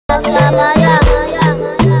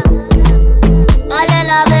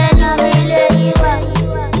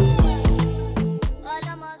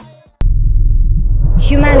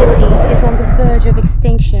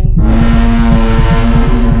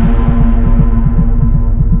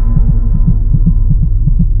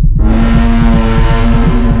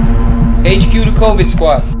COVID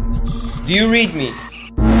squad. Do you read me?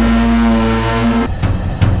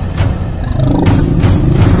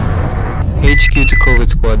 HQ to COVID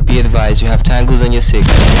squad, be advised, you have tangles on your 6.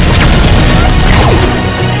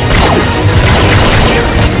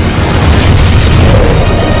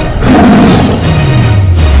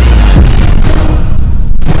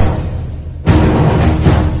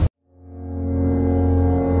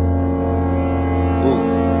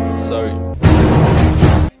 Oh, sorry.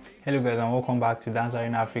 Hello guys and welcome back to Dancer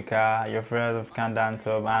in Africa, your favorite African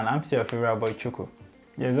dancer, and I'm still your favorite boy Choco.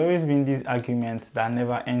 There's always been this argument that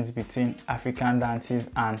never ends between African dances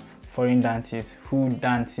and foreign dances, who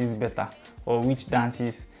dances better or which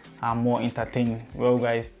dances are more entertaining. Well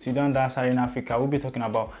guys, today on Dancer in Africa, we'll be talking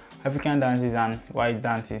about African dances and white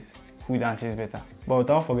dances, who dances better. But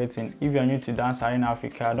without forgetting, if you're new to Dancer in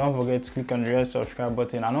Africa, don't forget to click on the red subscribe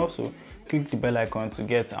button and also click the bell icon to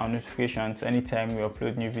get our notifications anytime we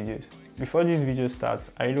upload new videos. Before this video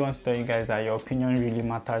starts, I really want to tell you guys that your opinion really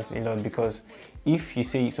matters a lot, because if you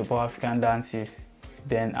say you support African dances,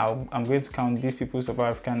 then I'm going to count these people support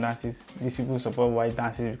African dances, these people support white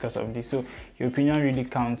dances because of this. So your opinion really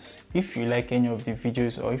counts. If you like any of the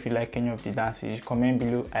videos or if you like any of the dances, comment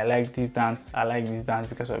below, I like this dance, I like this dance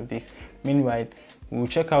because of this. Meanwhile, we'll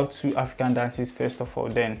check out 2 African dances first of all,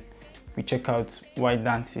 then we check out white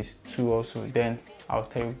dances too also, then I'll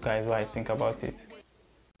tell you guys what I think about it.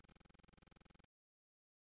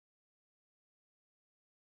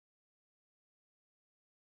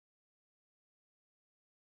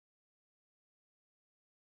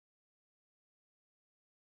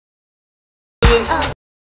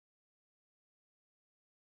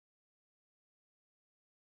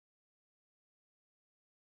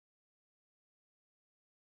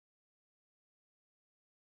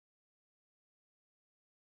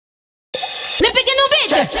 Le pequeno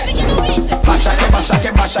beat, le pequeno beat. Baixa que baixa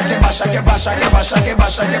que baixa que baixa que baixa que baixa que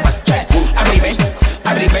baixa que baixa. Arriba,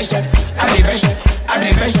 arriba, arriba,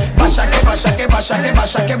 arriba. Baixa que baixa que baixa que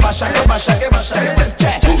baixa que baixa que baixa que baixa.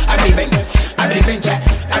 Arriba, arriba, arriba,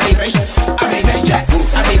 arriba,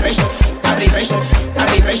 arriba, arriba,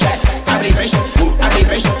 arriba, arriba,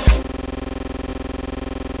 arriba.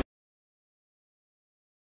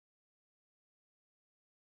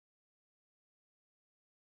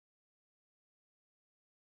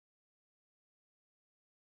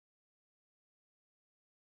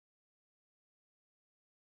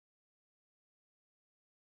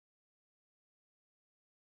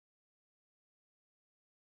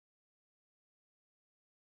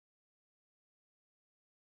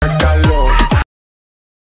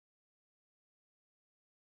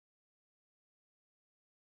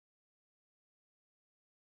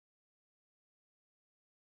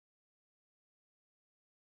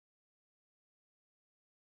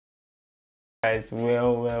 Guys,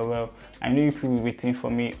 well, I know you people were waiting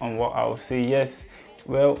for me on what I'll say. Yes,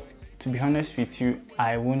 well, to be honest with you,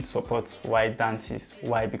 I won't support white dances.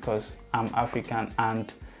 Why? Because I'm African,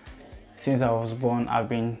 and since I was born, I've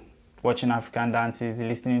been watching African dances,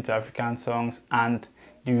 listening to African songs, and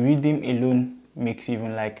the rhythm alone makes you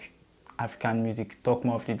even like African music. Talk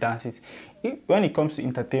more of the dances. When it comes to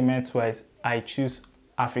entertainment wise, I choose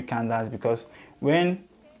African dance, because when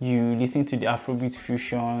you listen to the Afrobeat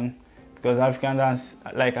fusion, because African dance,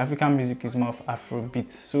 like African music, is more of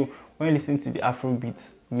Afrobeat. So when you listen to the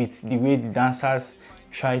Afrobeat, with the way the dancers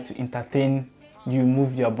try to entertain you,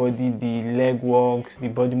 move their body, the leg walks, the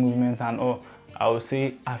body movement and all, I would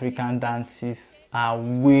say African dances are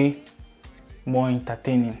way more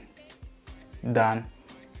entertaining than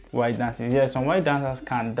white dances. Yes, some white dancers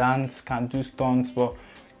can dance, can do stunts, but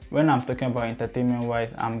when I'm talking about entertainment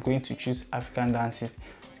wise, I'm going to choose African dances.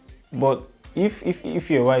 But if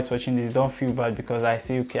you're white watching this, don't feel bad because I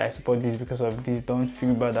say, okay, I support this because of this. Don't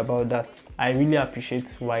feel bad about that. I really appreciate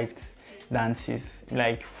white dances,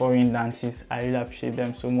 like foreign dances. I really appreciate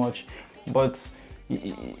them so much. But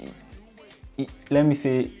let me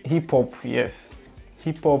say hip-hop, yes,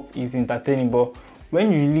 hip-hop is entertaining, but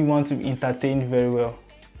when you really want to be entertained very well,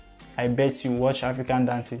 I bet you watch African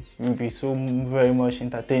dances, you'll be so very much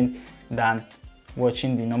entertained than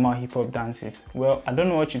watching the normal hip-hop dances. Well, I don't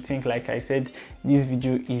know what you think. Like I said, this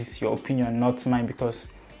video is your opinion, not mine, because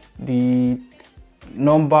the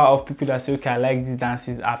number of people that say, okay, I like these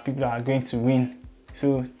dances, are people that are going to win.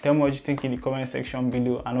 So tell me what you think in the comment section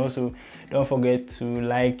below, and also don't forget to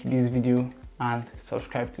like this video and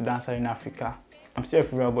subscribe to Dancer in Africa. I'm still your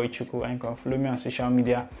favorite boy Choco, and you can follow me on social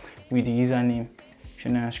media with the username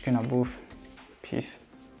shown on screen above. Peace.